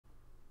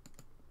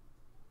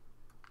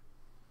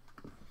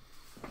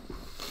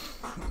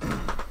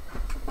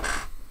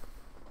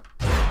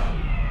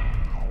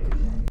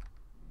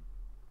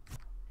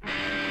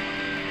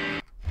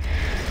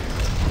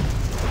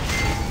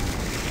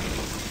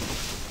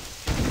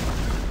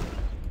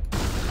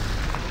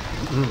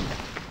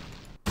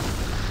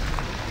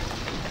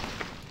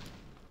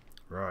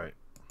Right.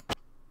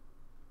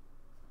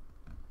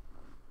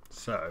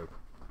 So,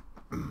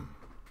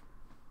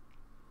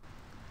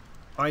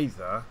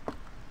 either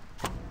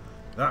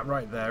that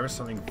right there is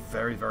something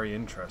very, very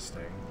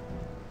interesting,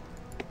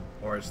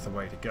 or it's the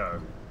way to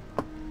go.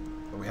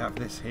 But we have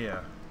this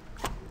here.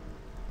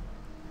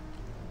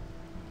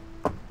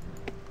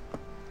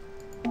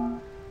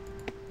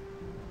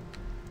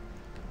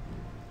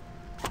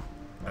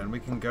 And we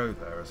can go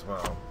there as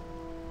well.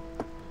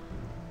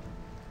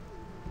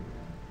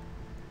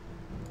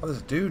 Oh, there's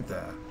a dude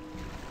there.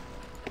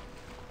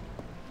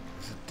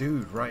 There's a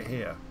dude right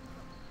here.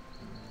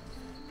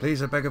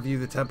 Please, I beg of you,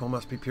 the temple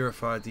must be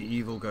purified. The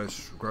evil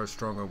grows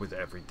stronger with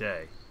every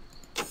day.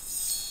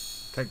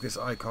 Take this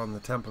icon. The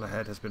temple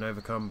ahead has been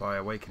overcome by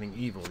awakening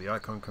evil. The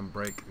icon can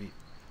break the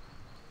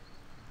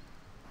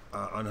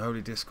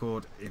unholy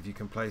discord if you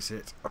can place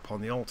it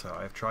upon the altar.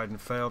 I have tried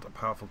and failed. A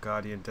powerful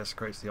guardian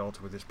desecrates the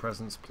altar with his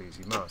presence. Please,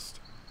 you must.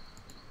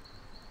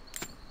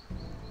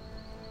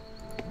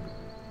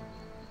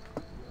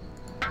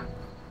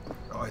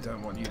 I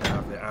don't want you to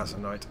have the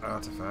Azanite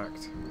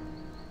artifact.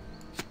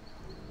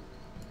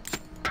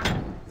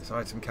 This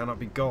item cannot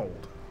be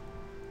gold.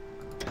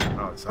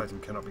 Oh, this item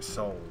cannot be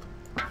sold.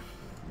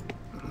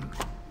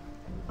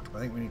 I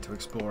think we need to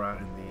explore out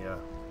in the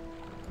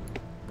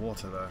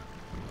water there.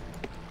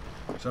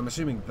 So I'm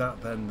assuming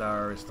that then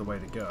there is the way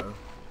to go.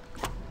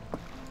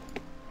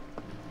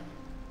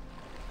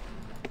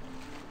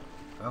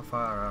 How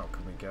far out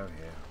can we go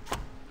here?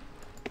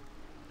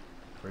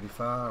 Pretty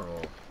far,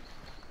 or...?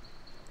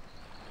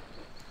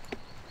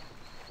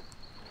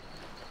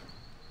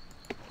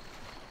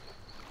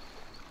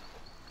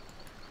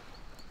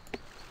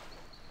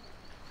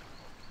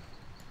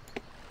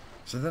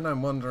 So then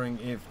I'm wondering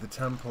if the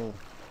temple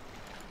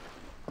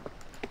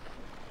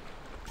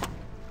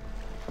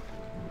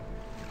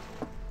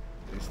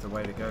is the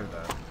way to go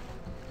there.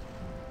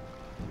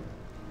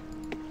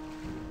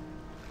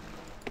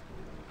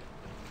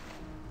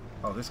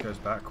 Oh, this goes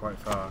back quite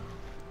far.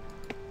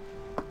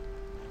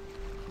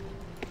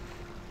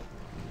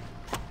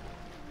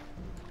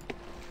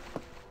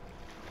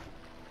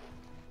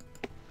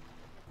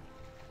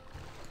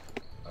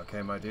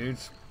 Okay, my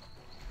dudes.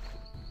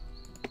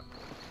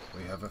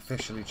 We have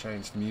officially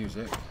changed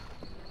music.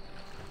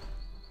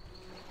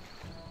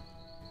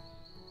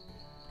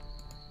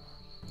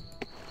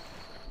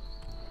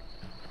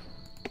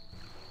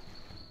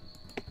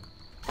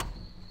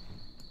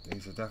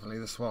 These are definitely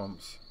the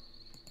swamps.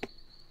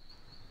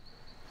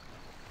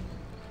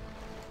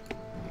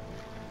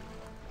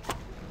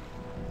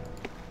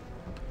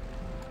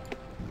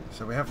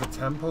 So we have the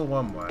temple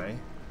one way.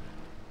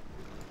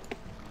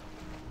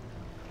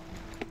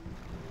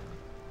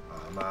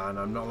 Man,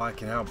 I'm not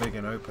liking how big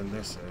and open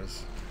this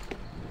is.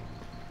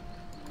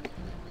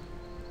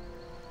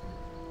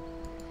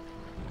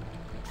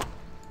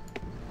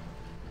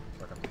 It's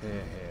like a pier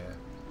here.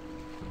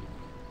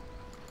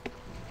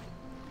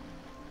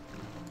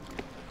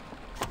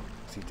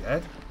 Is he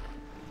dead?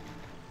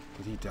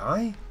 Did he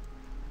die?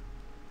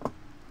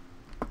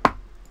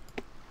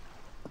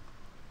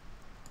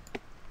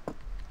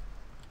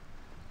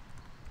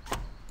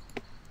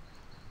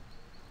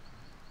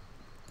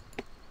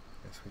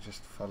 We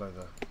just follow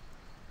the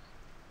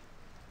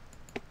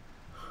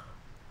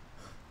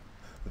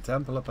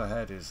temple up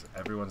ahead is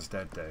everyone's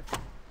dead, Dave.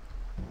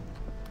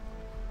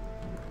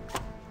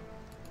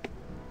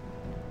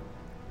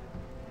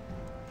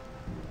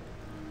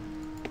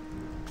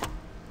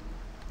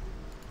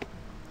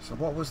 So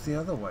what was the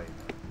other way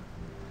then?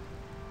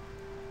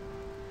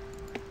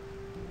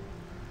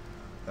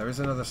 There is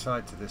another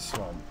side to this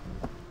swamp,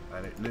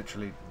 and it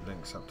literally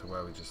links up to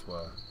where we just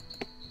were.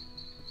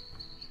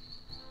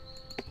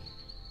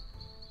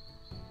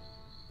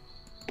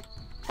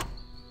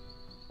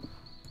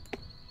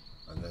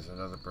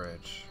 Another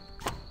bridge.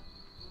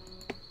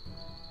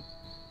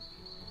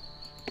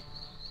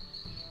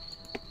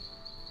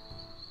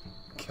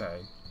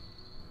 Okay.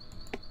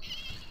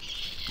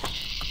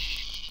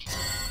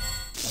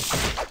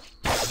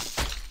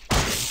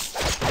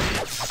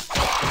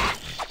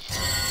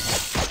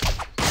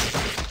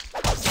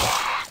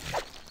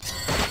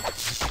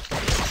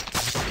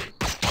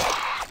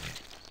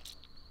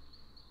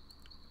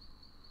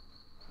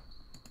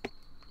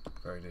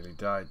 Very nearly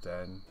died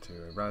then to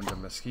a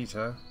random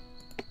mosquito.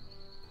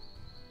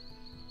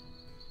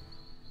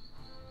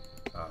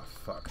 Ah,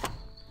 fuck.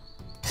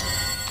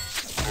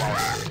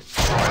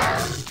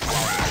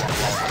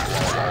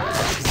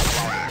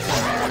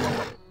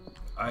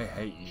 I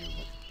hate you.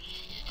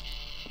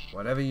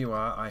 Whatever you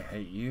are, I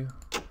hate you.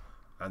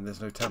 And there's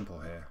no temple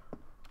here.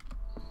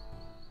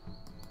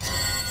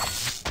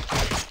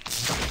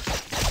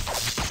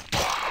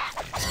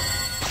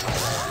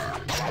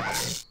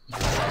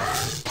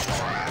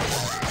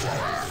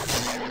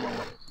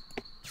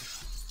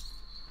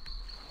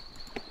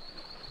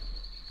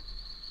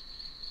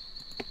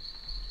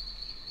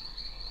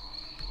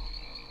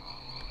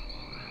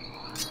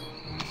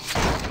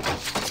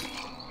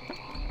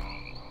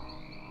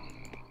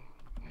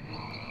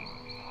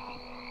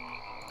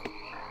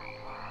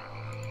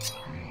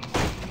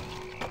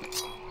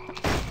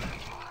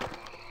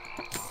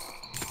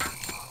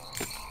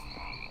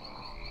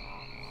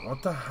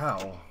 What the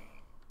hell?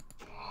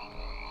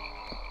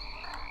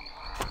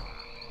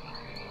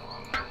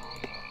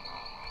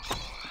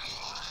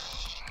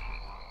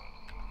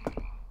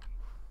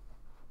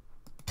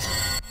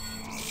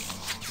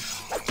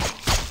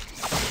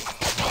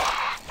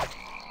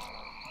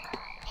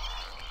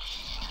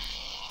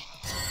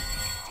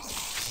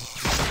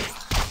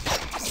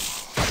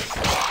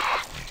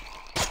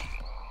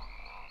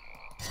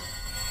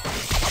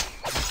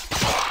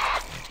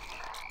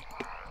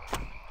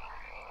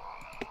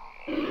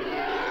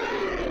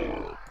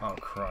 Oh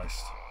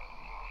Christ.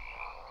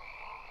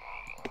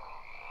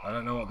 I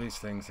don't know what these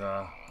things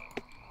are.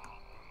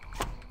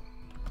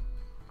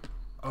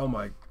 Oh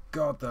my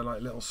god, they're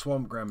like little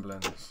swamp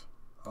gremlins.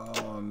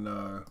 Oh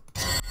no.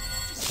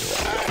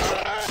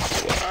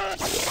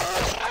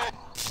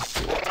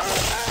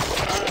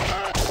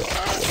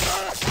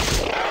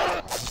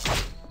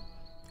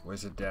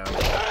 Wizard down.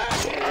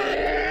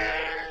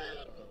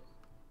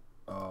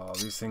 Oh,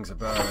 these things are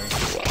burning.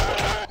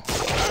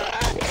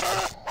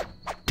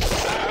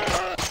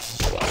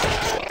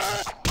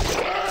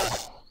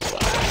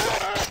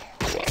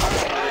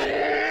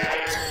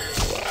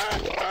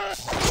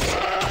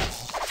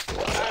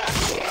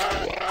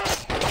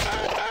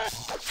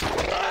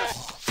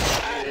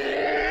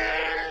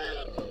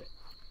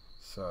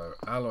 So,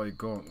 alloy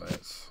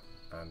gauntlets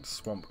and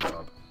swamp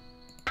club.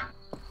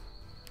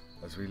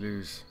 As we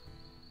lose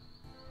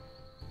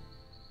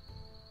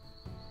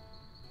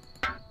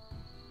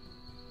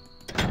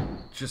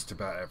just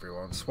about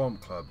everyone. Swamp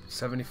club,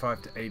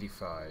 75 to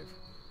 85.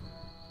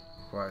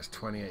 Requires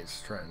 28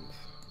 strength.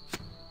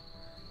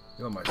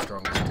 You're my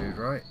strongest dude,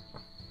 right?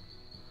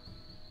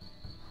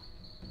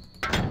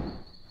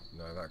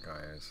 No, that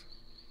guy is.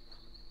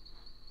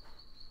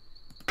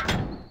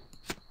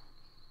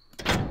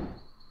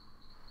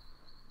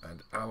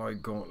 And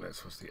alloyed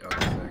gauntlets was the other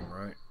thing,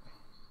 right?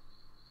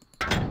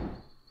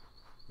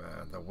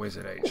 Man, the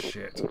wizard ate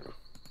shit.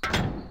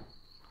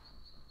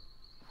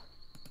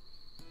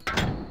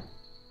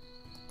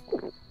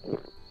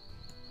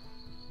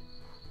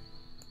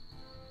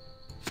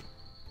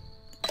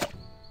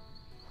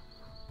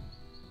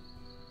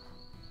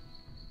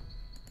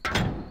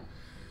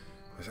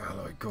 It was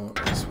alloyed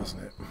gauntlets,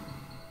 wasn't it?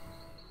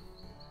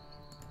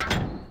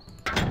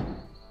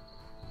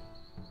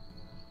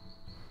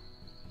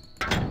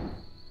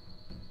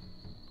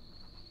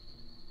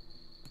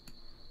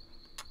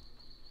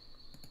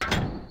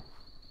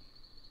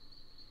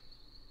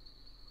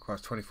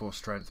 Requires 24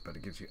 strength, but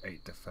it gives you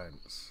 8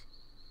 defense.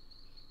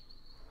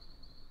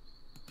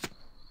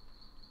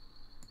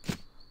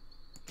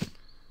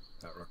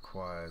 That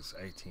requires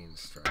 18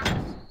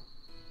 strength.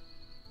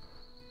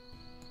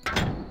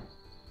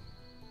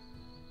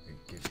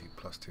 It gives you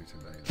 +2 to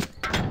melee.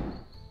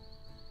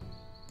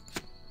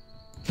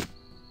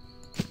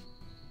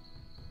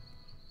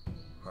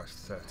 Requires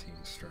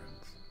 13 strength.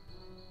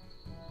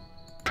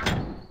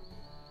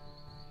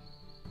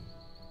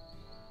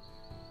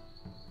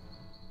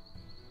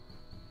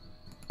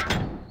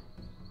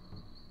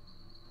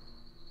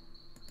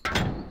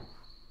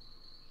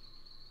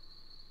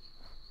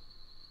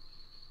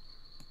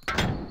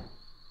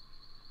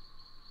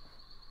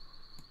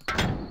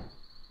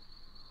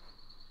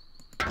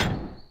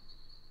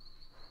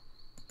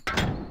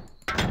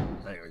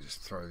 I think we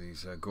just throw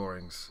these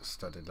Goring's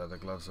studded leather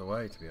gloves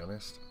away, to be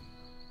honest.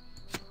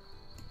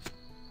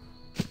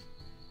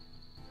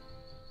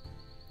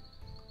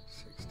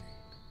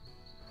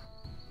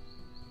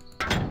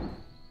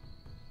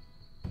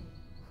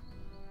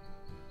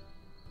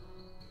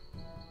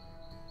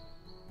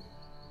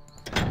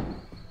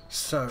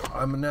 So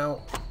I'm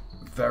now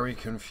very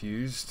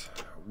confused.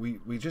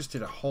 We just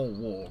did a whole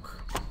walk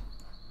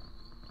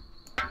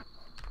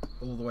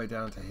all the way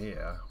down to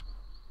here.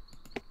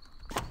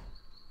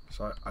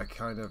 So I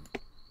kind of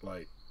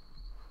like,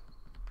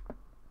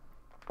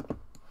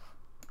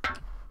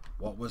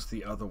 what was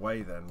the other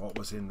way then? What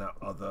was in that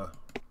other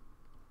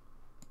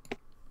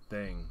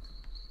thing?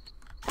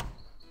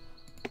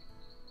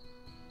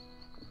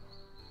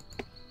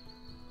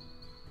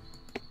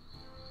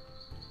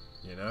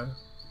 You know?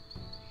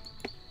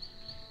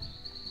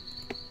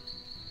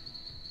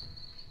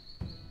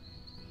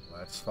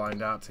 Let's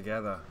find out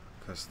together,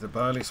 because the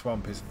burly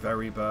swamp is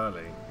very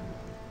burly,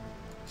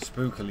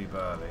 spookily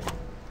burly.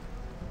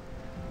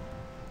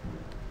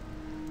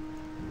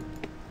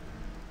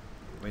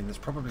 I mean, there's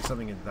probably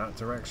something in that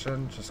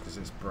direction, just because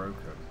it's broken.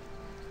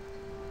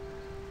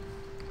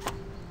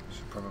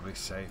 Should probably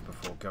save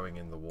before going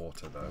in the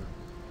water, though.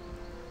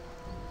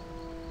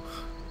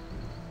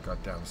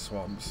 Goddamn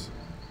swamps.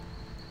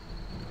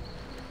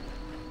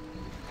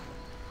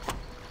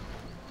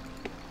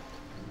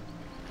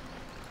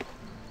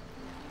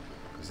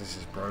 This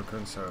is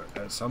broken, so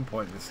at some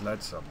point this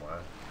led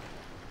somewhere.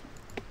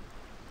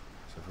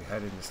 So if we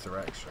head in this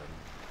direction,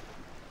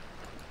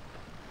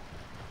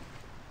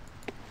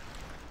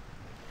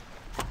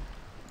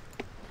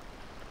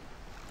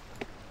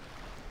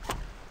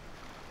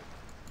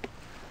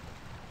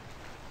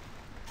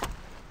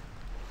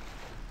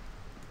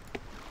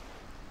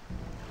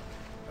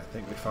 I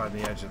think we find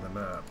the edge of the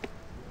map.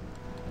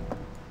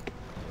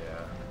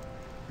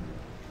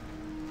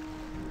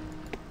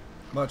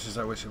 Much as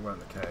I wish it weren't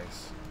the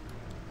case.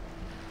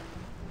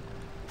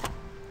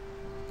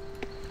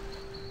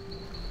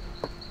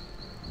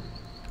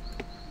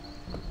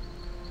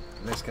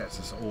 And this gets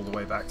us all the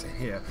way back to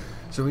here.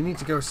 So we need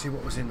to go see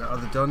what was in the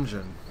other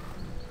dungeon.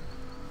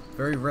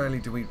 Very rarely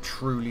do we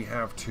truly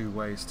have two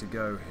ways to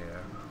go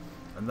here.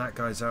 And that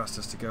guy's asked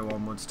us to go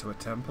onwards to a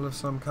temple of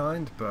some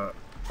kind, but...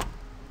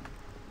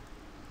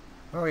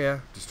 Oh yeah,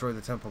 destroy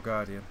the temple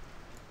guardian.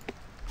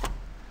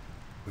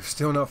 We've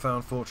still not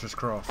found Fortress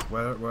Croth,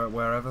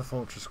 wherever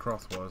Fortress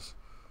Croth was.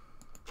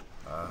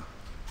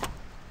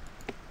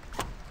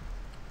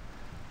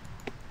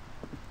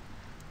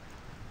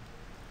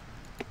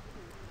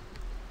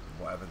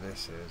 Whatever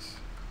this is.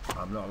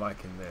 I'm not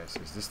liking this.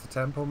 Is this the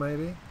temple,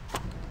 maybe?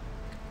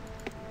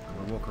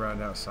 Can we walk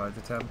around outside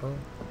the temple?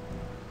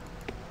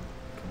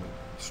 Can we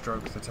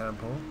stroke the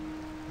temple?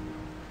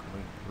 Can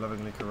we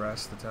lovingly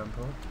caress the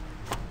temple?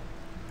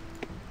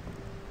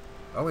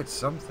 Oh, it's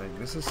something.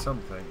 This is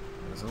something.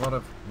 There's a lot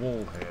of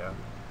wall here.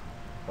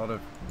 A lot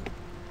of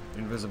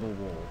invisible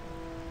wall.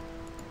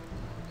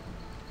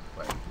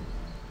 Wait.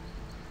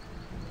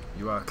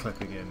 You are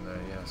clipping in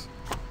there, yes.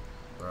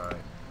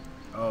 Right.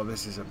 Oh,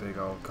 this is a big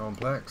old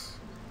complex.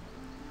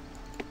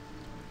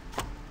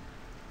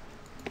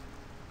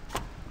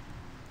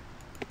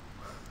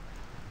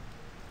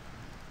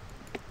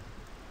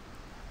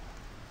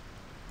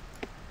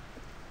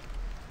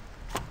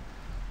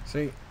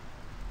 See,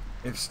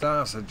 if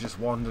Stars had just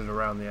wandered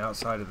around the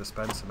outside of the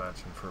Spencer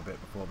Mansion for a bit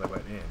before they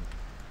went in,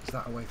 is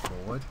that a way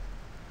forward?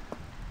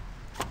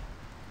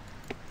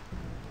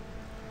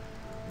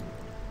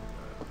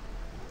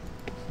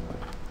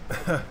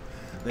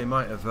 They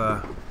might have,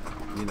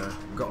 you know,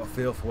 got a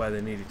feel for where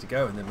they needed to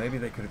go, and then maybe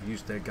they could have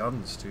used their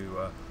guns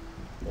to,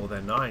 or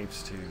their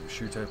knives to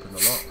shoot open the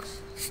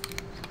locks.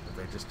 But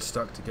they just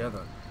stuck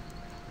together.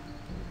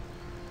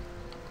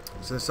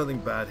 So there's something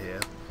bad here.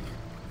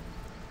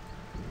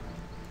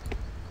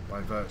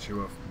 By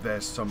virtue of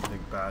there's something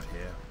bad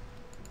here.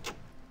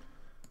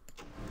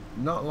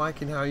 Not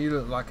liking how you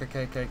look like a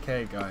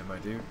KKK guy, my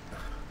dude.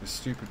 This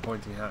stupid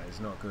pointy hat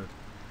is not good.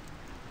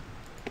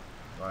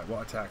 Right,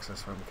 what attacks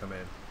us when we come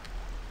in?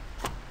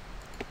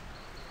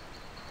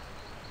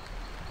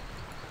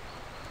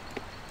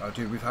 Oh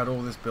dude, we've had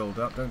all this build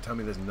up. Don't tell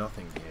me there's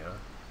nothing here.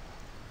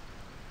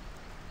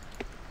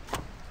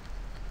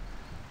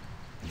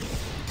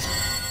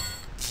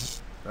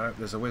 No,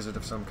 there's a wizard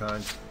of some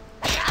kind.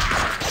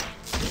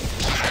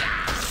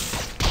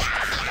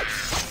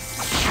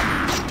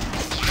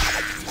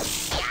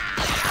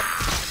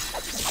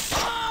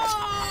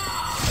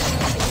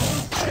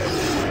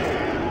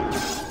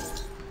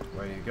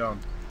 Where are you gone?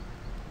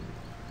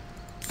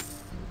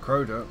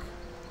 Krug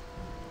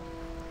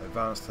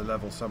advanced to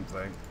level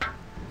something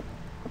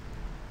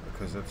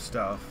because of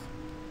stuff.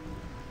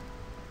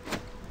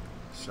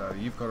 So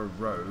you've got a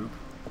robe.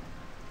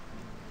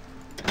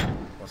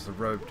 What's the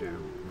robe do?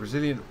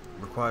 Resilient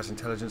requires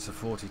intelligence of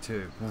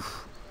 42.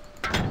 Oof.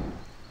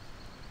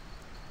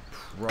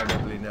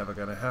 Probably never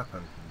going to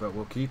happen, but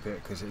we'll keep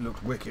it because it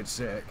looked wicked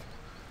sick.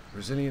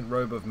 Resilient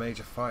robe of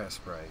major fire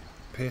spray.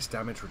 Pierce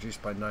damage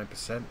reduced by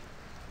 9%.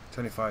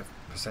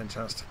 25%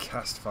 chance to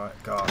cast fire.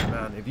 God,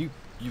 man, if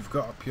you've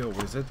got a pure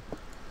wizard,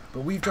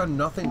 but we've done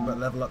nothing but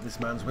level up this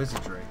man's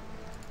wizardry.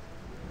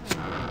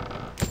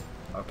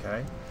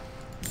 Okay.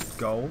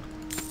 Gold,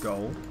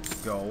 gold,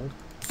 gold,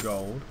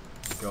 gold,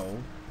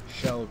 gold,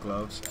 shell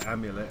gloves,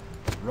 amulet,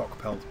 rock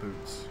pelt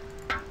boots.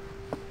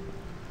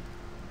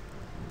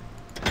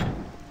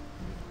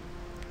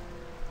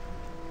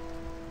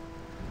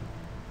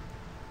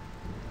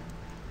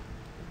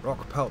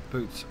 Rock pelt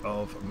boots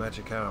of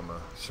magic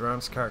armor.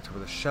 Surrounds character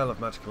with a shell of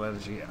magical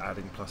energy,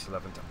 adding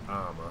 +11 to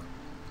armor.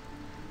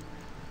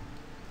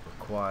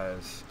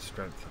 Requires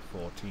strength of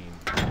 14.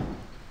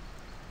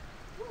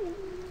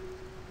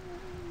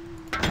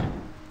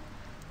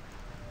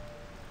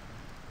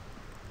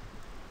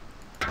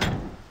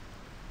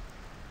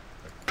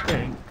 I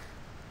think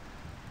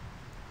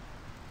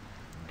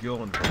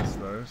Gillen gets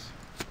those.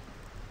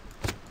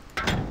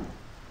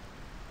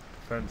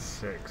 Defense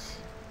 6.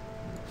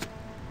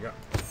 Yep.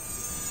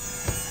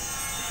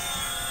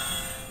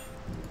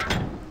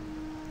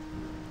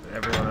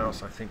 Everyone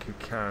else I think who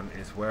can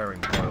is wearing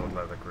boiled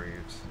leather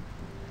greaves.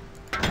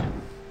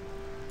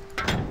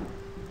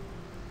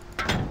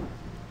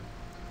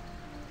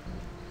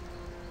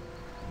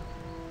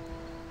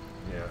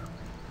 Yeah.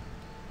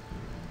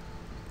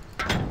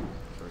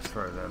 So we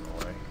throw them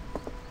away.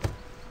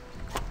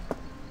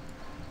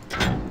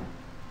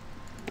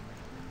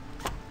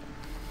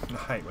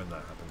 I hate when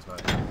that happens,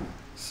 mate.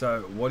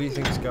 So, what do you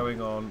think is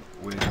going on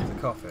with the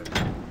coffin?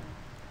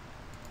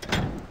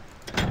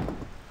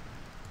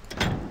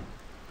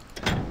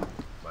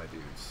 My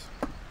dudes.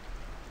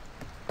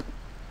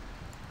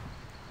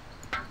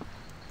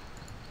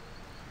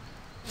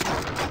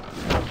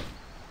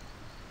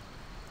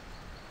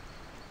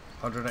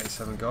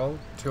 $187 gold,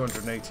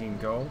 218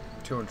 gold,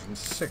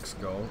 206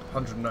 gold,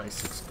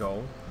 196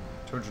 gold,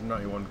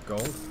 291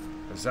 gold,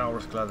 a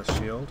Zaurus leather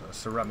shield, a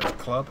ceramic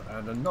club,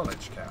 and a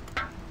knowledge cap.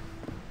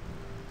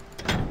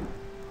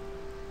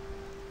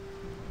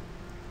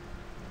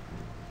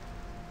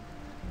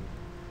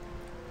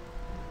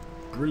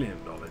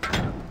 brilliant knowledge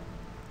there.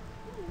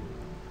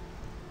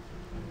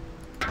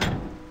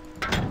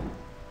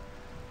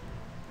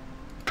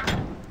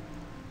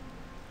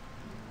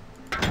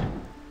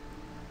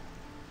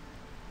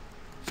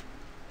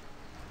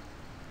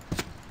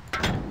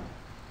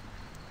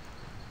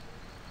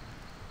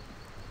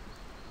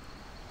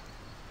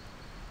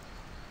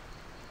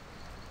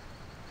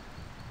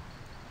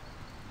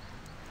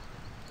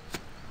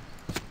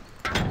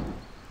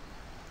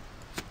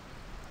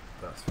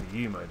 That's for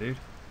you, my dude.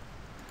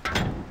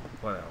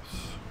 What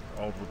else?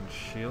 Old wooden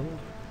shield.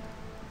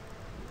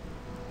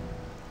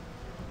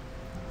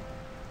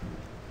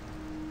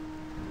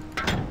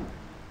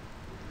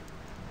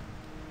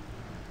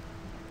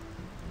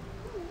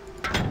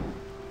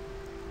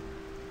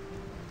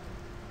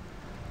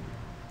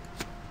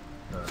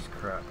 That's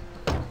crap.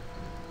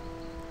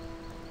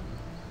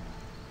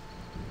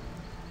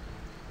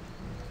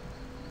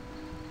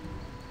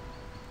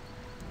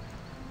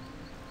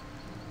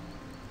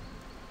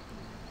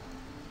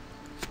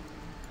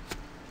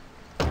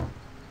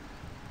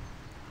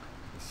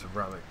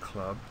 Ceramic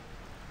club.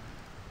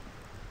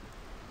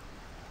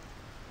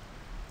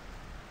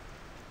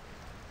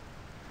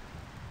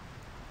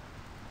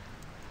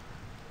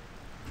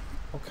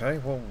 Okay,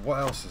 well, what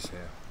else is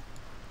here?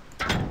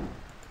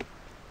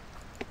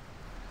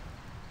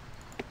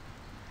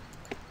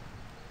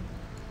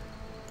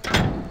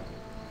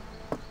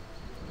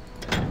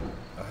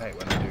 I hate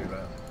when I do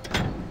that.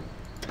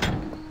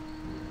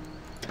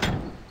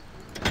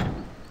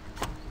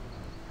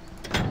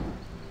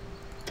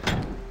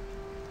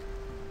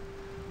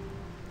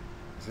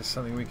 Is this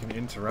something we can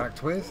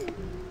interact with?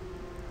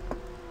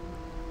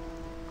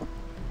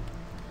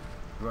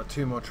 We've got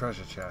 2 more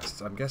treasure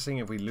chests. I'm guessing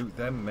if we loot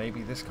them,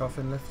 maybe this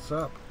coffin lifts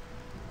up.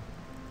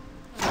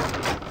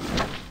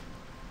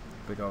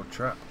 Big old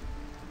trap.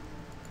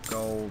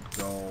 Gold,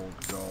 gold,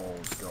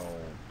 gold,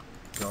 gold,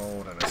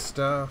 gold, and a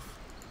staff.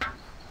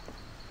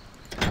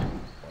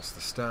 What's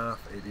the staff?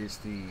 It is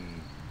the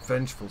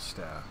Vengeful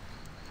Staff.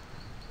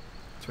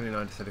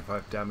 29 to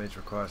 35 damage,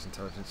 requires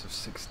intelligence of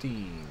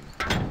 16.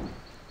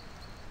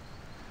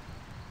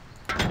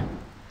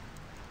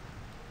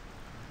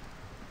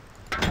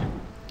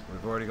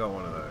 We've already got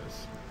one of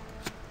those.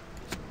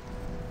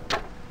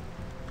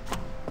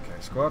 Okay,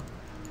 squad.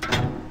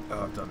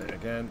 Oh, I've done it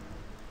again.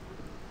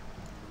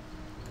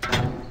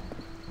 I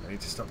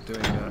need to stop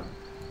doing that.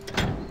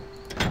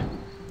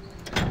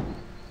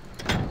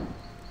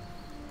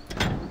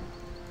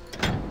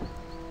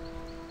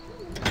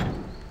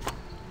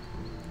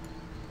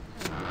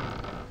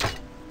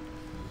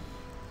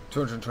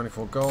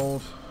 $224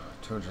 gold,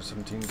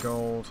 217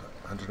 gold,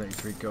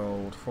 183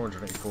 gold,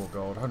 484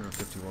 gold,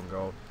 151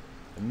 gold,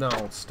 a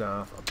gnarled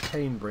staff, a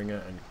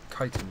painbringer, and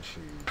chitin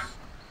shoes.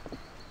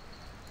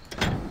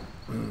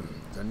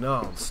 The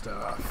gnarled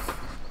staff,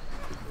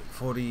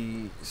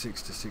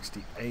 46 to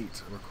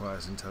 68,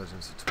 requires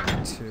intelligence of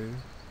 22.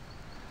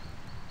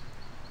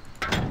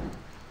 I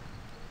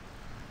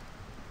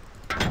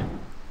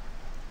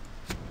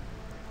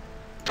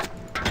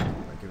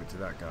give it to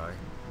that guy.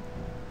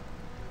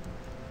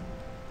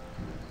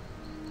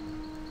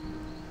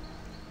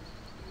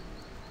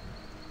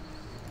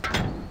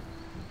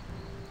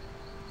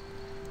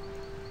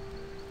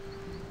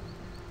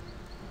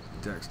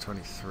 Dex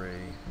 23,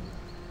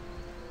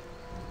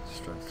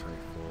 Strength 24,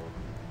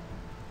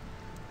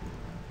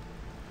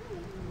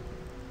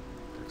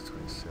 Dex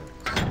 26.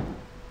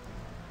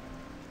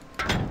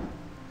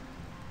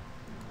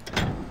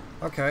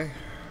 Okay.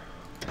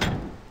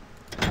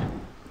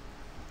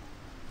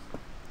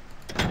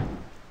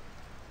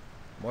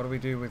 What do we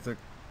do with the...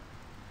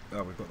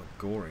 Oh, we've got the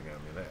Goring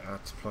Amulet.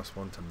 Adds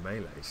 +1 to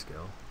melee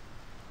skill.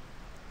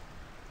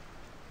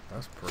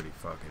 That's pretty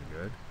fucking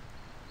good.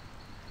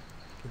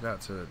 Give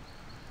that to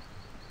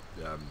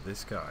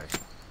this guy.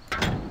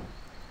 Do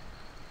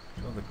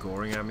you want the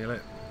Goring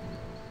Amulet?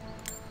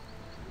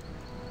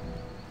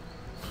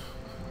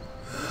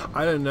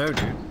 I don't know,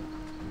 dude.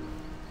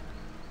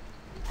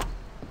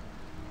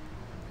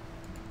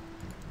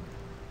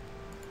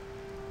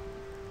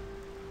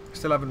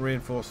 Still haven't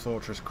reinforced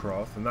Fortress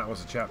Croth, and that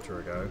was a chapter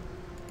ago.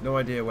 No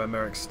idea where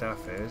Merrick's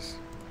staff is.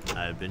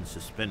 I've been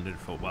suspended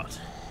for what?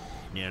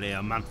 Nearly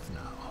a month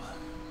now.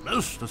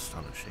 Most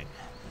astonishing.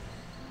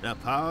 Their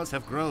powers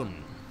have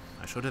grown.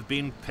 I should have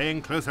been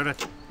paying closer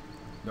attention.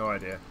 No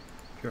idea.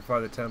 Purify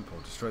the temple.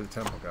 Destroy the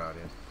temple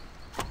guardian.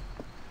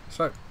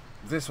 So,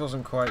 this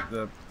wasn't quite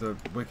the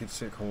wicked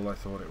sick haul I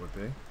thought it would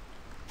be.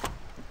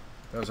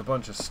 There was a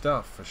bunch of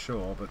stuff for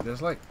sure, but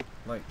there's like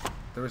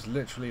there is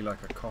literally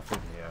like a coffin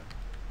here.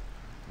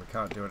 We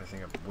can't do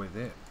anything with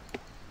it.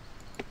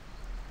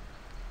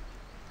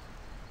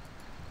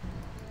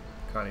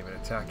 Can't even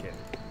attack it.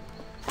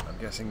 I'm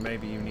guessing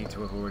maybe you need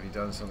to have already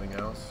done something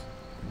else.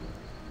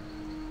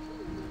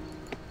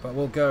 But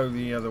we'll go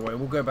the other way.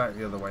 We'll go back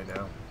the other way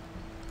now.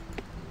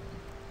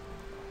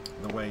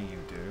 The way you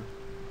do.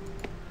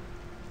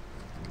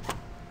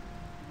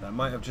 That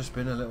might have just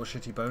been a little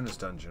shitty bonus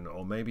dungeon,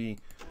 or maybe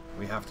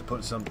we have to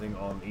put something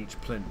on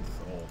each plinth,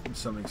 or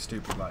something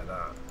stupid like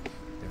that.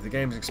 If If the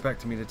game's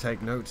expecting me to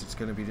take notes, it's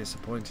going to be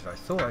disappointed. I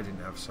thought I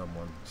didn't have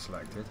someone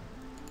selected.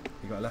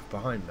 You got left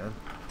behind then.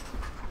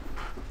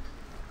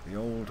 The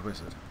old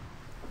wizard.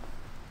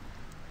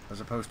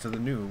 As opposed to the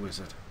new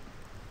wizard.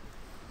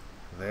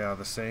 They are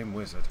the same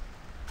wizard.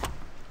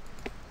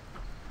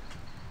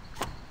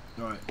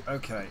 Right,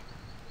 okay.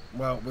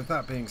 Well, with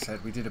that being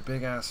said, we did a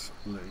big ass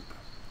loop.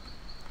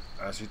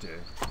 As you do.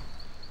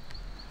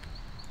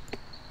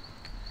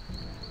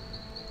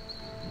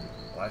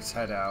 Let's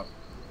head out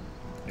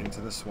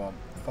into the swamp,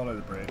 follow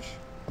the bridge.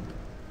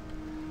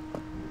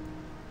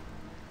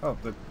 Oh,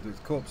 the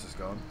corpse is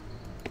gone.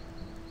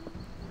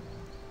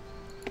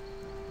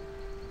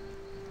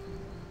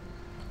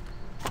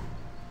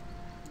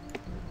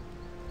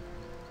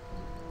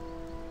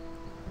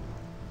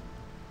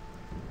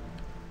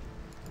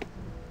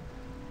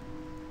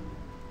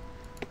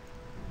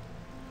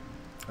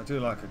 I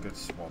do like a good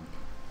swamp.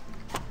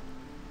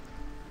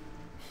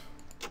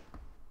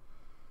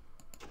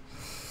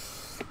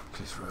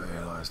 Just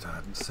realised I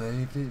hadn't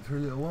saved it for a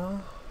little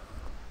while.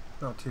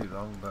 Not too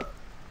long, but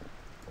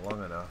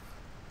long enough.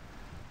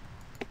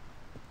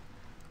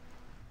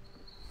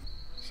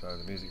 So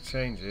the music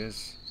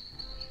changes.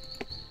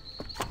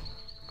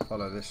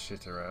 Follow this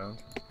shit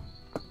around.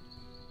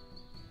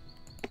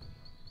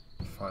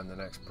 Find the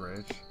next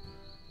bridge.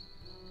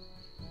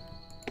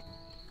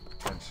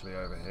 Potentially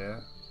over here.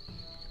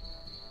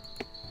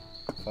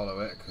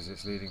 Follow it because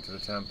it's leading to the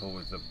temple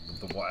with the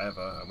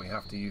whatever, and we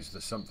have to use the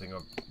something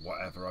of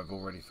whatever I've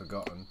already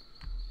forgotten.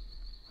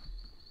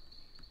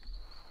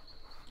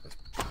 There's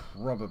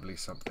probably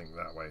something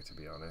that way, to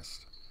be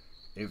honest.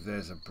 If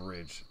there's a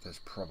bridge, there's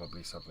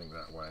probably something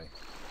that way.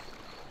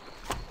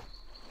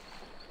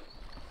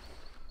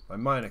 My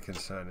minor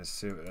concern is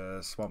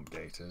swamp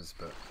gators,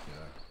 but you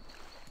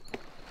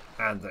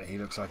know, and that he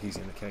looks like he's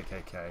in the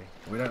KKK.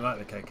 We don't like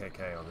the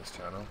KKK on this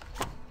channel.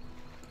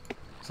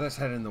 So let's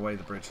head in the way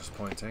the bridge was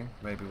pointing.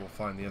 Maybe we'll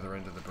find the other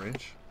end of the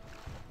bridge.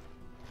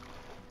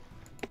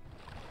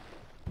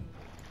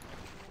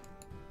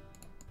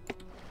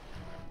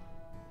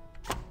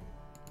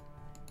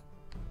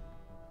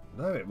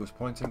 No, it was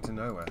pointing to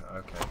nowhere.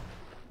 Okay.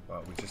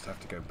 Well, we just have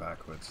to go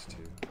backwards to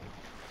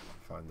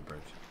find the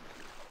bridge.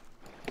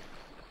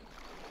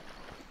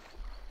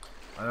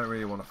 I don't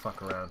really want to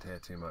fuck around here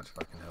too much if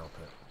I can help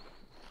it.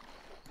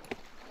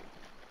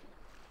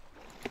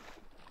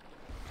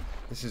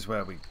 This is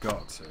where we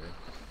got to,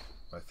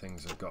 where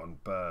things have gotten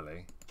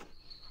burly.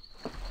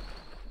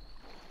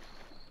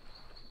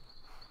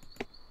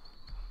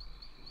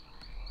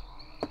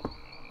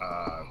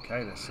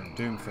 Okay, there's some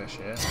doomfish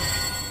here.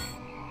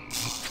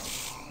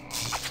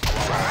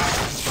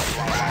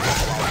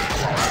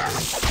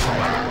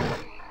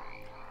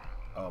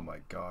 Oh my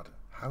god,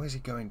 how is he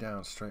going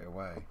down straight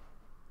away?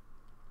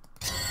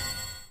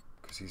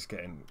 Because he's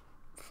getting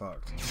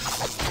fucked.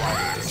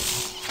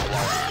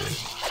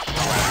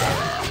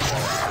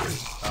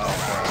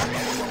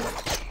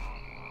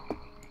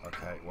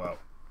 Okay, well,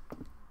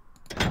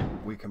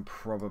 we can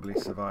probably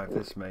survive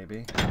this,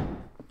 maybe.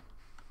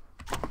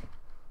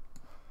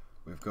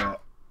 We've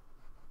got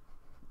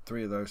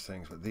 3 of those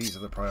things, but these are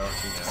the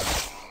priority now.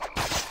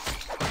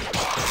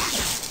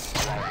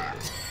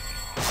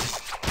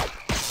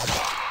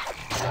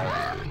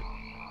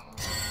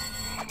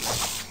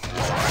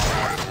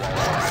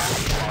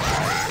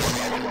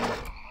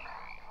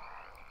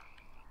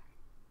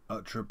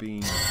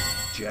 Ultra-beam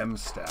gem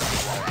staff.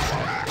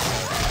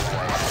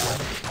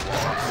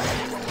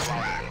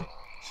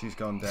 She's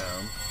gone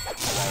down.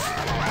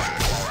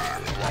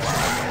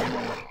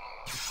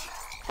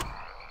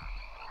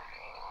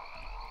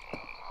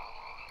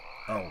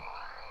 Oh,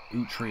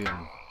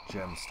 Utrian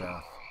gem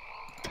staff.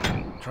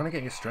 I'm trying to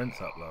get your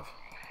strength up, love.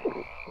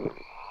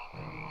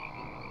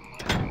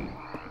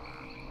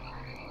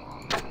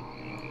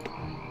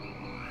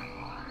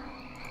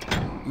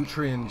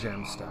 Utrian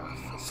gem staff.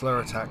 Slow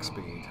attack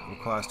speed.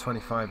 Requires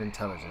 25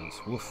 intelligence.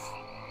 Woof.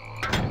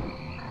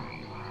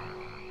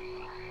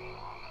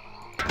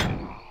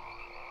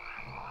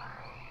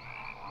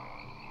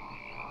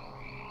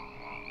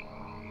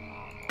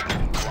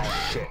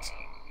 Shit.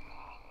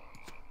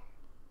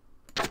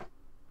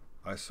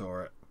 I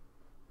saw it.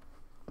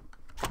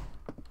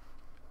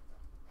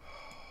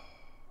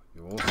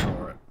 You all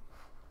saw it.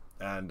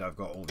 And I've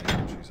got all the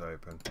entries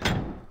open.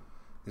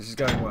 This is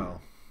going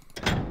well.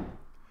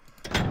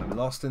 I'm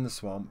lost in the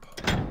swamp.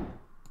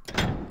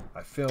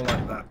 I feel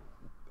like that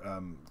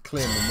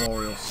clear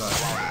memorial site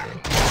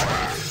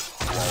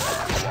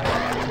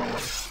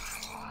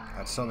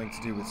had something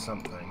to do with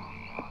something.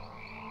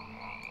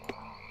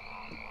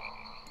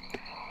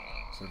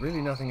 So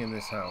really nothing in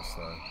this house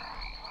though.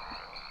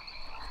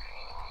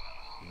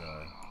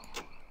 No.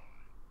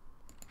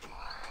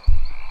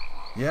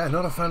 Yeah,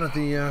 not a fan of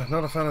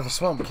the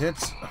swamp,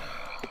 kids.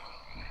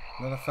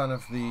 Not a fan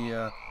of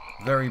the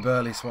very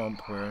burly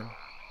swamp we're in.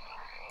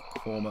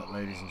 Form up,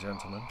 ladies and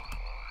gentlemen.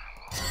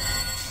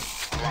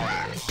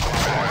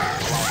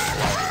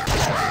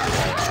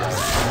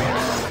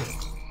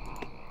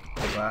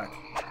 Pull back.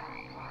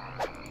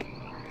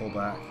 Pull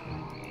back.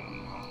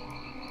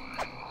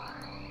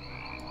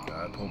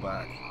 pull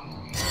back.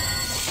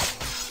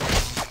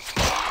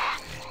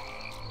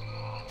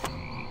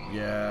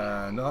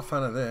 Yeah, not a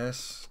fan of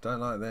this. Don't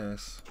like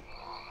this.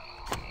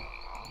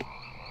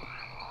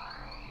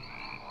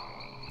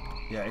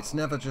 Yeah, it's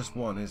never just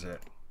one, is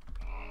it?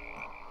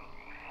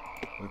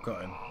 We've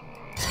got him.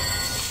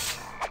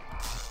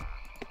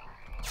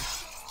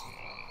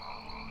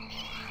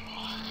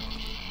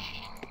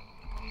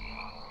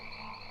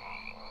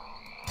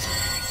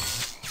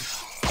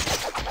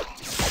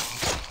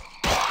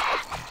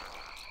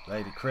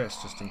 Lady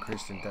Chris just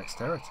increased in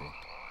dexterity.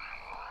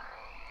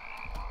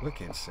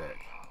 Wicked sick.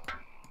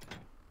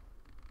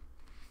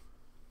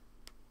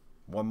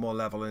 One more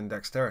level in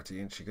dexterity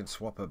and she can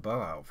swap her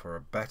bow out for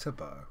a better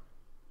bow.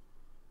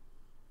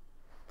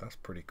 That's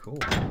pretty cool.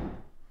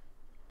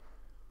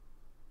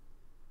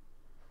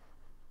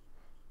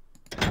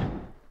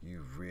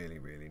 You really,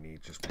 really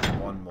need just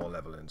one more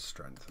level in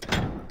strength.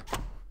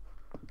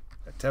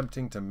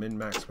 Attempting to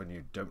min-max when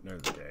you don't know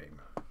the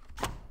game.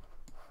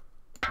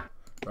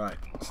 Right,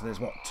 so there's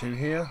what, 2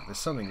 here? There's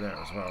something there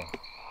as well.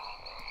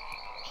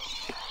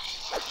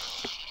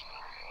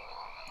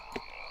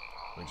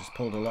 We just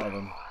pulled a lot of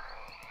them.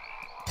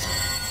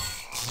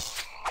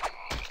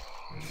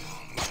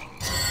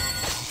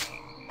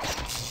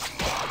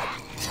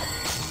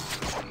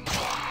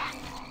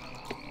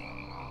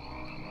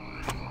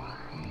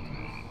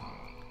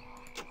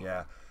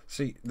 Yeah,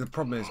 see, the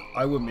problem is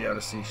I wouldn't be able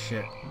to see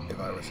shit if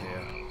I was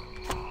here.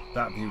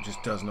 That view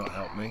just does not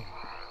help me.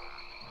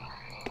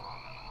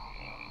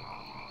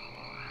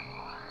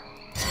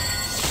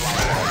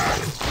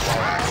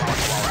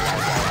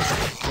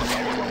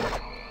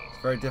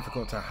 It's very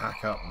difficult to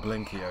hack up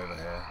Blinky over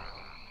here.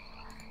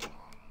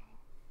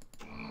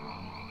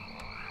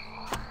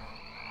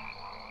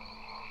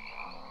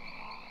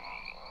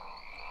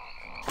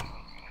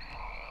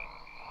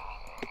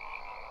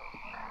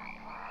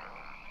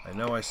 I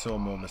know I saw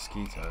more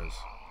mosquitoes.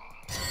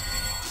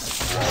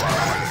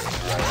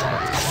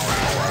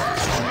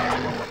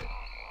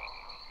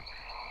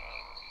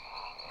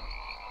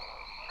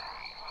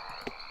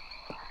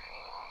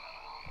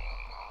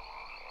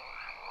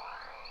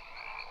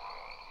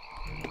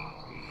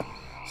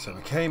 So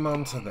we came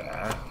onto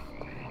there.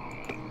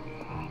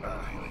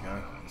 Here we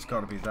go. It's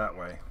got to be that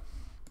way.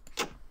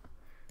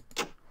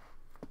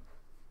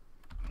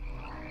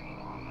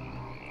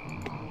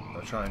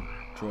 I'll try and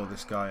draw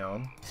this guy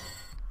on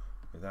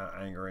without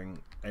angering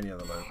any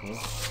other locals.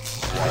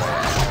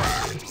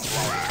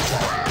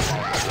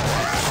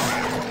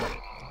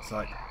 It's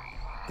like,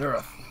 there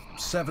are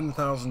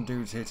 7,000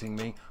 dudes hitting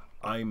me.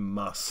 I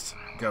must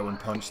go and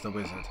punch the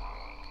wizard.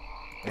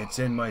 It's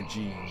in my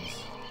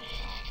genes.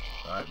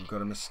 Right, we've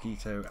got a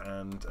mosquito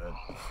and a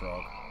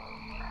frog.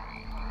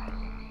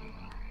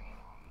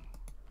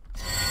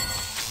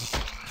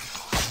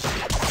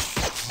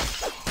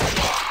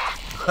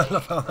 I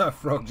love how that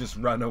frog just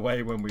ran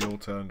away when we all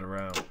turned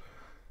around.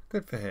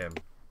 Good for him.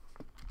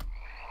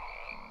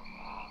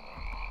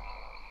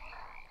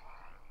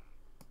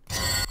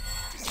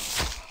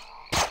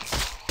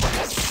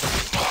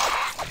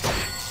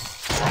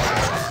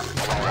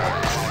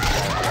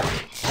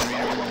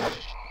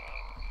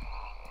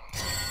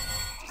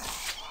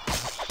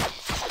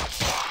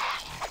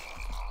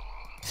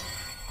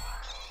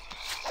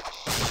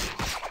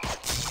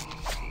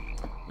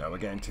 No, we're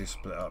getting too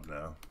split up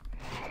now.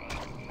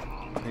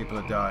 People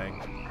are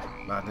dying.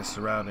 Madness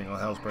surrounding, all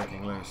hell's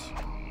breaking loose.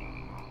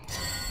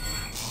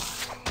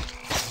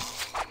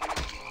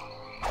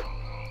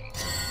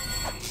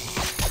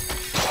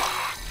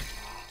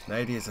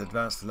 Lady has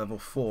advanced to level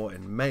 4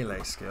 in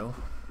melee skill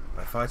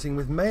by fighting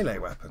with melee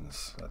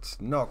weapons.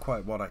 That's not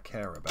quite what I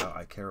care about.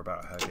 I care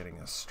about her getting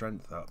her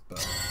strength up,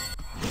 but...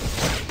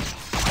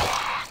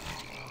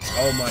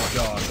 Oh my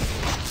god.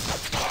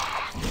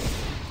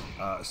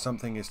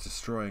 Something is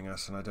destroying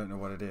us and I don't know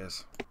what it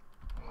is.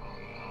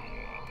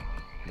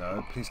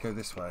 No, please go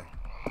this way.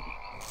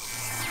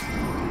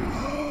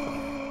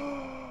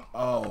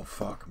 Oh,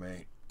 fuck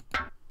me.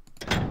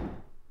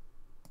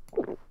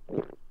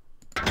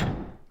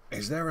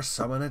 Is there a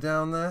summoner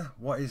down there?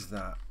 What is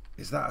that?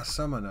 Is that a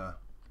summoner?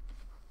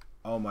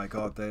 Oh my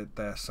god, they're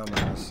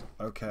summoners.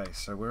 Okay,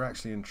 so we're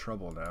actually in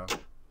trouble now.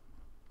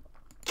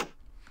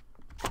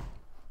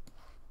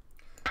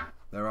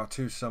 There are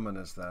 2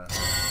 summoners there.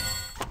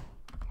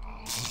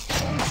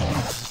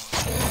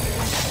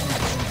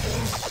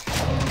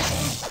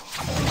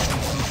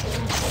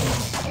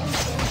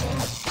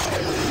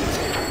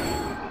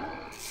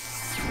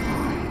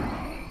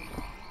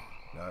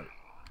 No.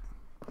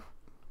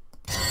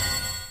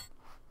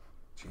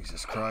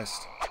 Jesus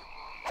Christ.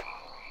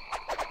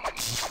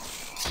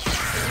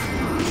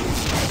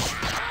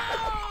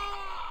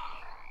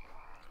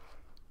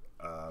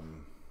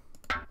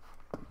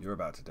 You're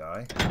about to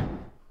die.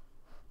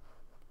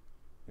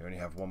 You only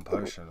have 1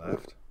 potion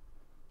left.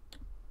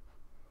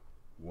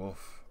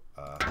 Wolf.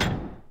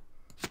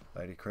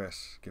 Lady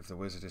Chris, give the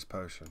wizard his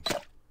potion.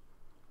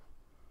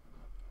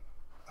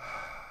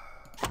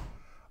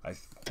 I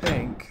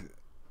think...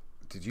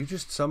 Did you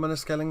just summon a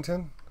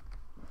skeleton?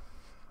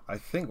 I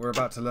think we're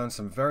about to learn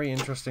some very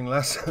interesting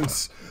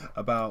lessons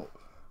about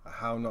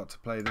how not to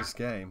play this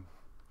game.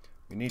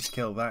 We need to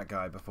kill that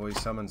guy before he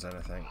summons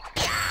anything.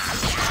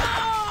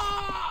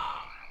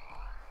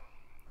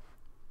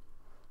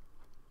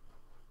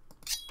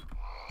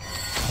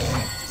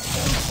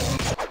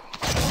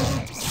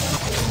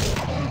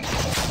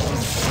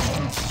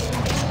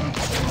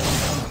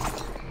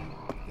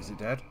 Is it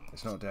dead?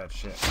 It's not dead,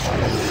 shit.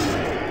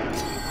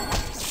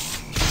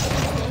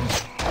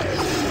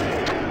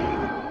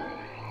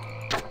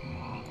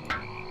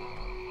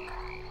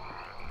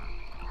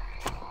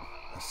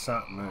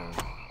 Hasat moon.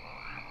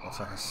 What's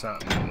a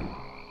Hasat moon?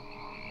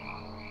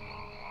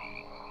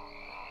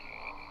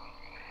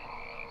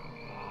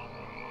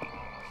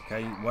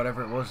 Okay,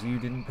 whatever it was, you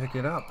didn't pick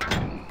it up.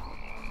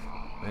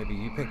 Maybe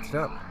you picked it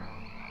up.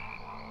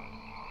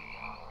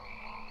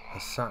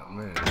 Hasat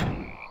moon.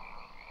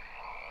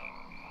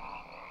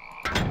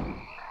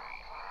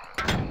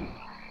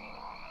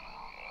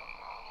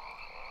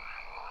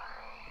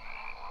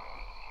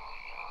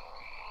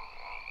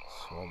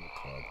 Swamp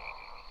Club.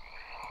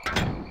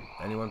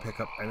 Anyone pick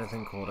up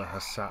anything called a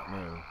Hasat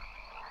moon?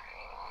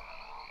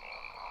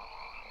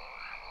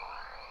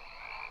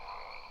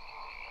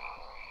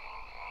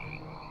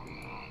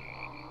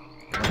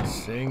 Not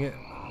seeing it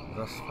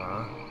thus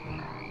far.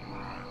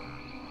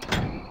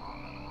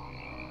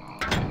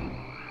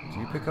 Do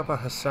you pick up a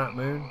Hasat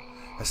moon?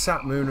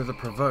 Hasat moon of the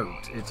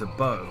provoked. It's a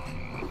bow.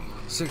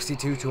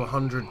 62 to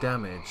 100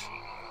 damage.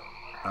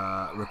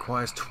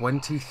 Requires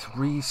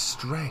 23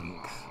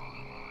 strength.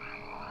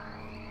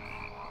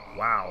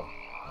 Wow.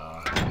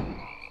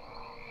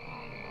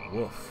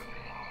 Woof.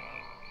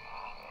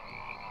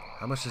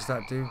 How much does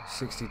that do?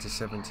 60 to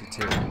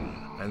 72.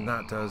 And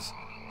that does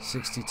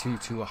 62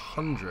 to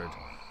 100.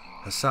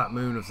 Hasat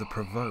moon of the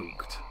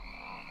provoked.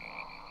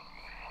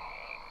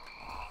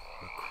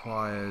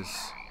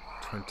 Requires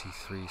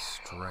 23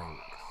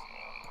 strength.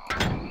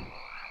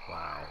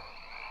 Wow.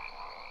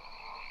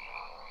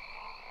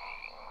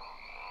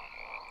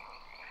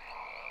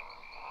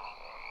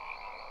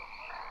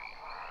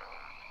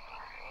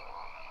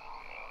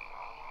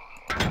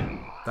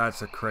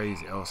 That's a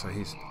crazy... Oh, so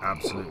he's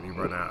absolutely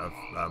run out of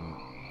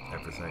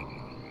everything.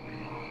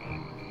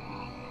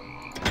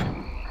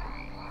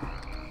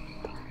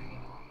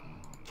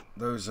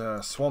 Those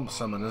swamp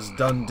summoners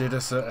did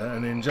us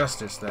an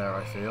injustice there,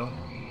 I feel.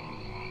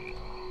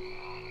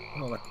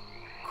 What the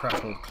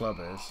crackled club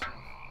is.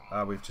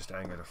 Ah, we've just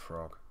angered a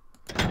frog.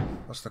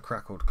 What's the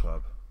crackled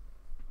club?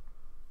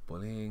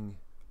 Bullying,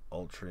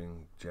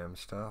 altering gem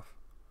stuff.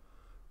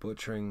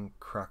 Butchering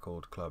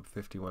crackled club,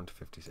 51 to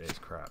 56. It's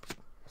crap.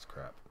 It's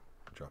crap.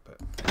 Drop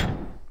it.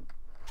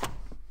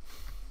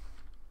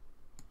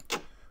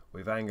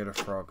 We've angered a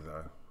frog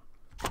though.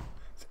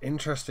 It's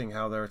interesting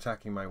how they're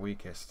attacking my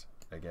weakest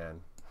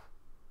again.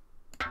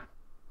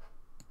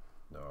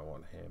 No, I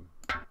want him.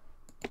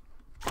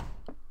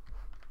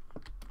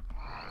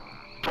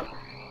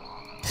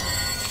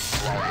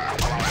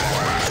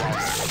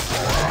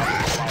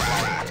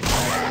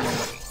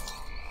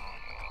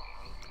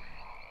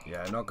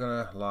 Yeah, not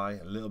gonna lie,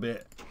 a little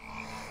bit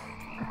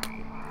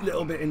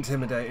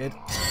intimidated.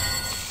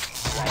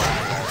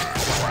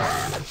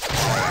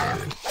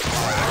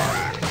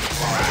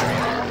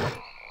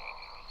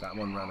 That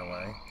one ran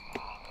away.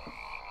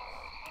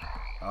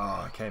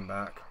 Oh, I came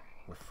back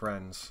with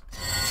friends.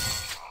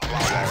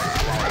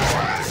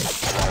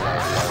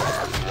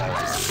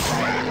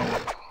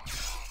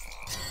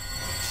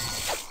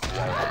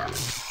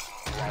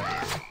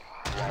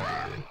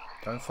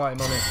 Don't fight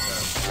him on his turn.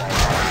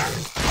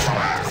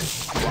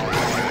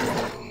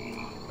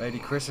 Lady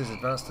Chris is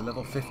advanced to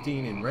level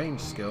 15 in range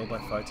skill by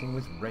fighting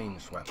with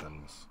ranged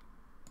weapons.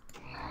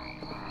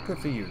 Good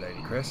for you,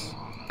 Lady Chris.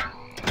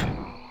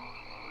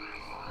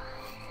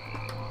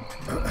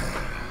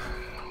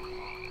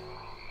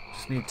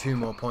 Just need 2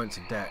 more points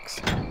of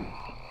dex.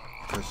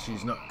 Because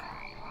she's not...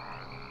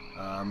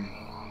 I've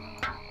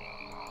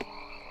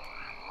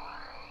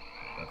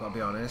got to be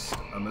honest,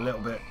 I'm a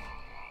little bit...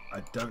 I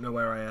don't know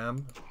where I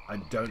am. I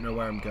don't know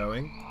where I'm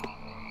going.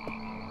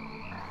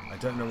 I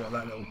don't know what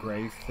that little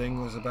grave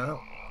thing was about.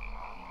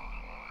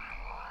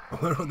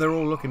 They're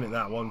all looking at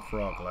that one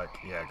frog like,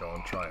 yeah, go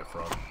on, try it,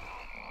 frog.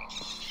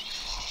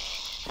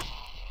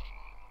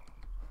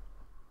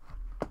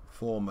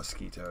 4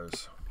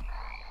 mosquitoes.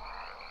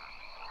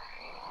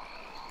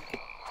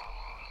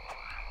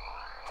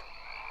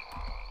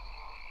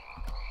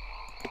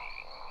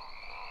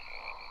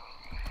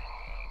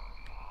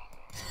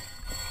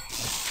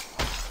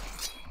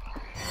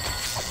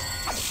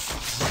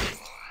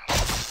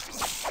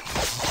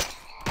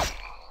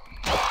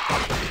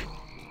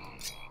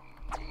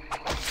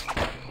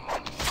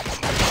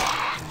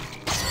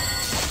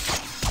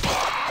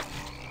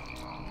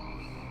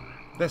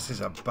 This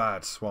is a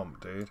bad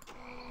swamp, dude.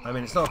 I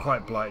mean, it's not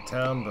quite Blight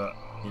Town, but,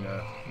 you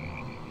know.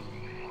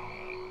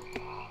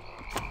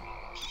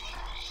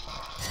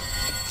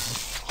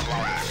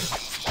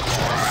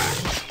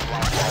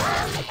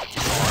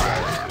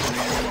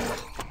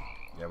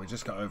 Yeah, we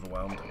just got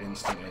overwhelmed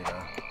instantly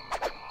there.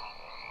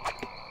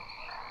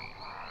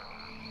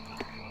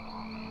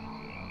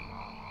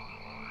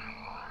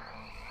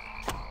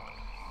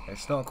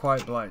 It's not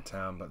quite Blight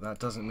Town, but that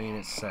doesn't mean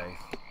it's safe.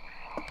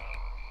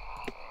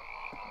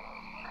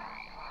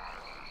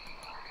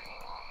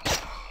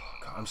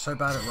 God, I'm so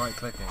bad at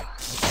right-clicking.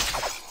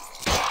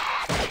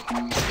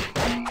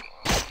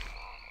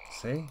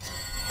 See?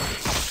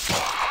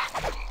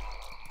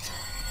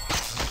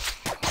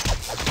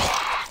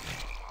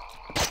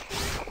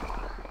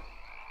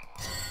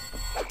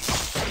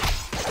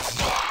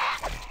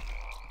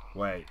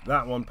 Wait,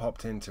 that one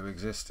popped into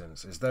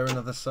existence. Is there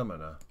another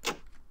summoner?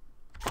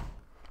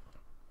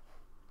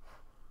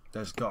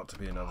 There's got to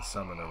be another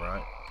summoner,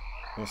 right?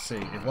 We'll see.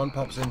 If one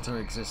pops into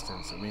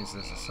existence, it means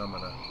there's a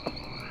summoner.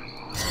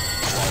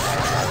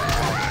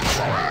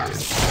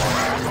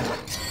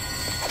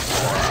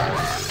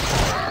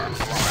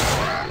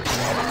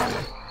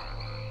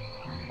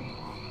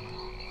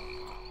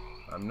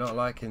 I'm not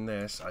liking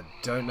this. I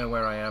don't know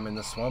where I am in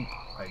the swamp.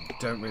 I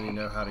don't really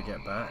know how to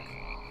get back.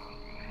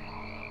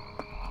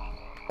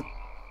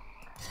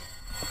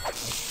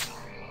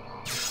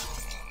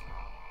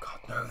 God,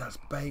 no, that's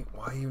bait.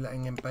 Why are you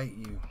letting him bait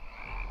you?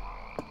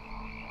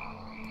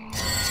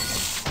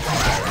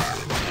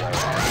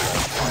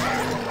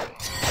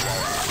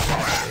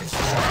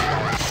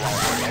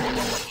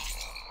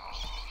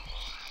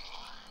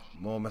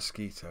 More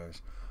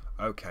mosquitoes.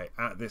 Okay,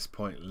 at this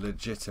point,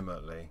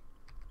 legitimately,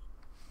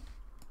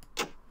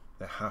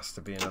 there has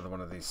to be another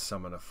one of these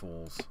summoner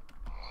fools.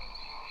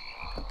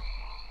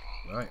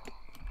 Right.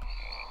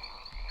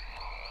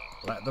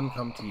 Let them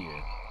come to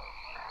you.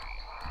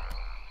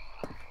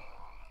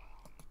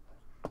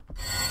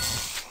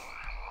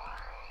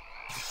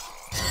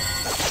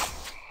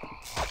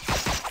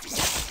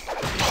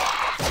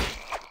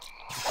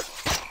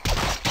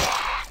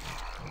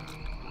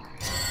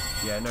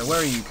 Yeah, no, where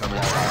are you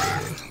coming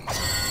from?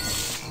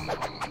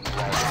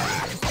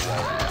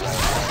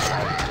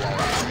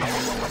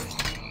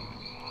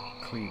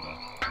 Cleaver.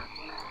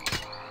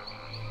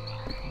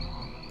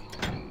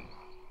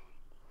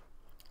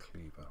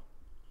 Cleaver.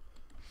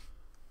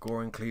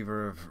 Goring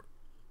Cleaver of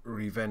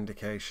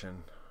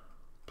Revendication.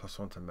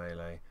 +1 to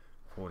melee.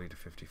 40 to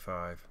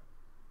 55.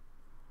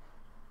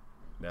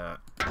 Nah.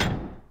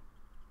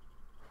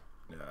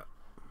 Yeah.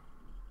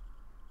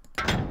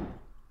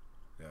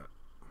 Yeah.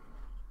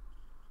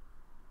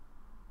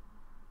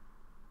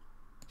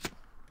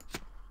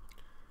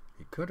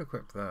 You could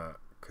equip that,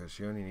 because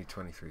you only need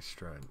 23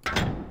 strength.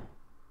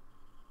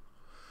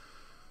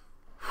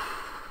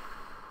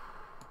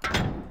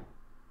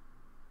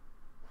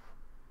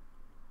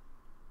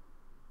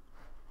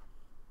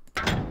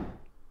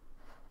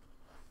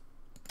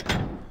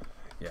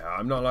 Yeah,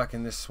 I'm not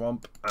liking this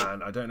swamp,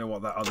 and I don't know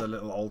what that other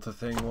little altar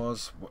thing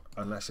was,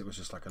 unless it was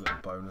just like a little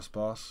bonus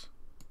boss.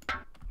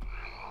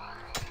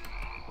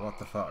 What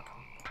the fuck?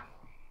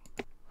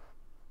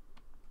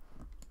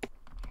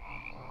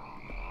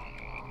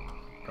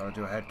 Gotta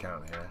do a head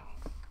count here.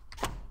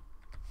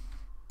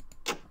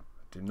 I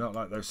do not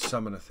like those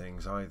summoner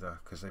things either,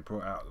 because they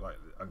brought out like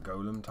a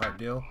golem type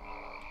deal.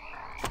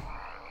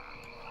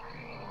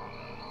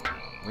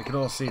 We can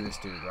all see this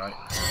dude, right?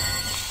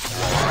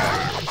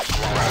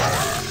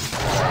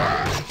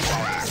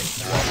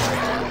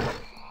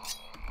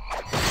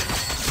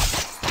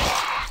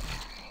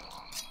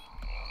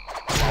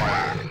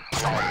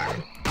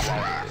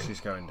 She's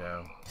going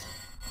down.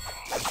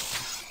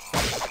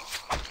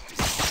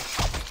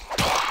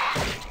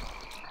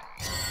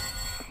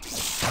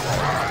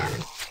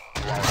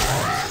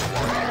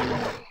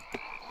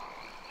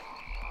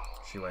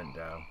 She went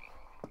down.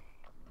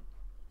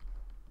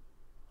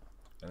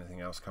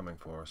 Anything else coming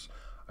for us?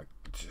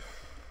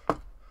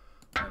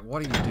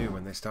 What do you do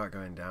when they start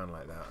going down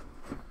like that?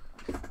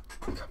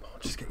 Come on,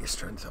 just get your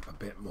strength up a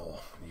bit more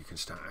and you can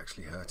start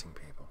actually hurting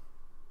people.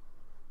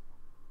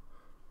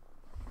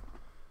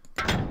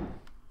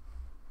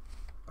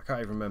 I can't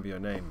even remember your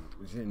name.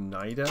 Was it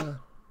Nida?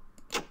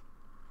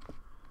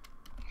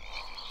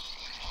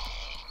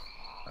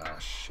 Ah,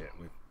 shit,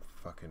 we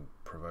fucking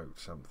provoked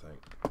something.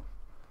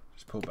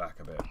 Just pull back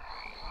a bit.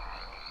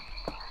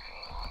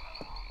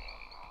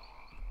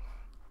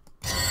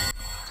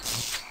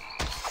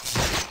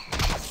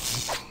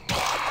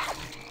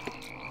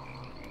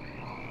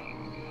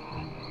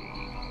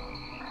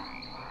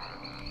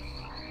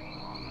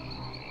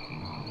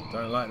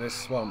 Don't like this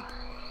swamp.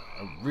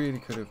 I really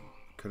could have,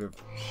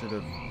 should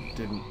have,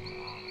 didn't.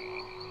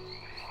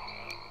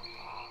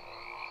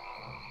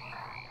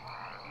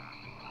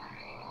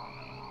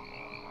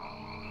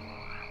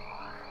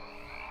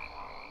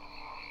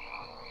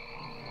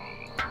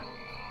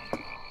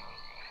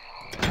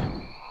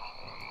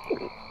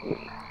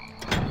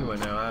 You are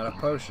now out of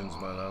potions,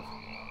 my love.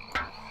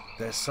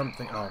 There's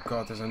something. Oh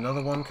god, there's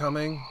another one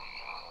coming.